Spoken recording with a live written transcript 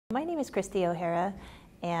My name is Christy O'Hara,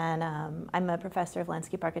 and I'm a professor of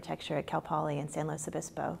landscape architecture at Cal Poly in San Luis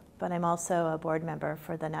Obispo, but I'm also a board member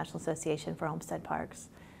for the National Association for Olmsted Parks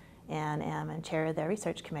and am a chair of their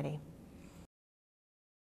research committee.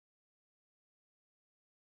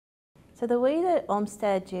 So the way that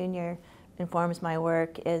Olmsted Junior informs my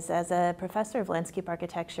work is, as a professor of landscape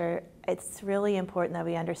architecture, it's really important that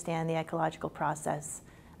we understand the ecological process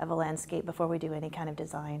of a landscape before we do any kind of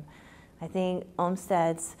design. I think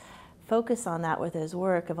Olmsted's focus on that with his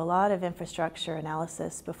work of a lot of infrastructure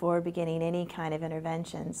analysis before beginning any kind of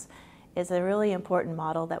interventions is a really important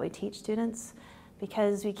model that we teach students,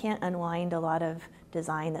 because we can't unwind a lot of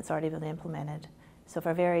design that's already been implemented. So if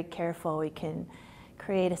we're very careful, we can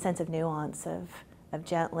create a sense of nuance of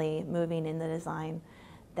gently moving in the design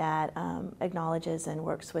that acknowledges and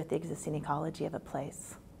works with the existing ecology of a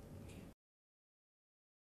place.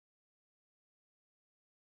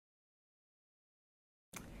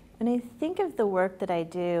 When I think of the work that I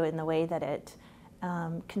do and the way that it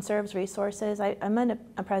conserves resources, I'm a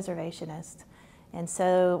preservationist. And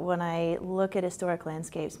so when I look at historic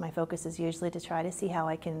landscapes, my focus is usually to try to see how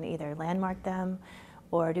I can either landmark them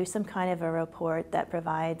or do some kind of a report that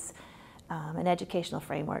provides an educational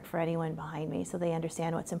framework for anyone behind me so they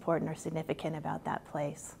understand what's important or significant about that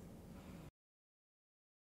place.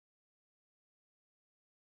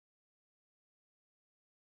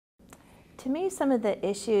 To me, some of the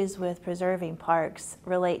issues with preserving parks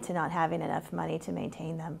relate to not having enough money to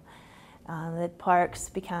maintain them. That parks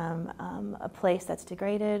become a place that's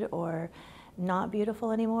degraded or not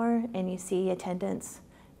beautiful anymore, and you see attendance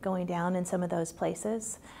going down in some of those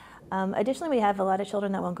places. Additionally, we have a lot of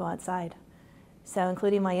children that won't go outside. So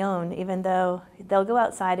including my own, even though they'll go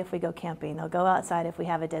outside if we go camping, they'll go outside if we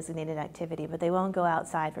have a designated activity, but they won't go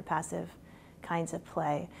outside for passive kinds of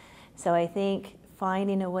play. So I think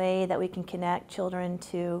finding a way that we can connect children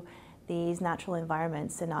to these natural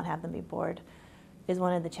environments and not have them be bored is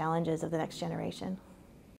one of the challenges of the next generation.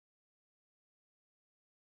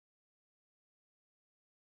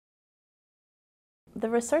 The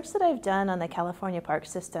research that I've done on the California park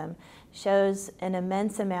system shows an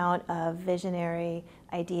immense amount of visionary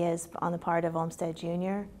ideas on the part of Olmsted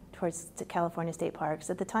Jr. towards the California state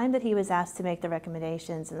parks. At the time that he was asked to make the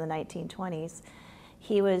recommendations in the 1920s,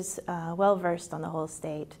 he was well versed on the whole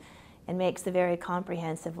state and makes a very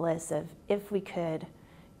comprehensive list of, if we could,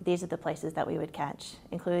 these are the places that we would catch,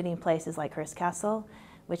 including places like Hearst Castle,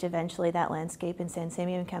 which eventually that landscape in San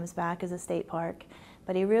Simeon comes back as a state park.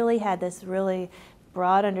 But he really had this really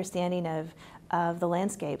broad understanding of the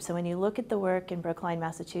landscape. So when you look at the work in Brookline,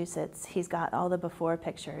 Massachusetts, he's got all the before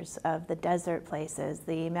pictures of the desert places,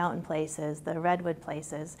 the mountain places, the redwood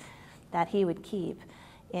places that he would keep.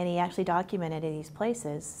 And he actually documented in these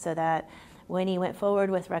places so that when he went forward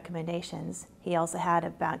with recommendations, he also had a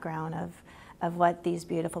background of what these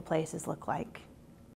beautiful places look like.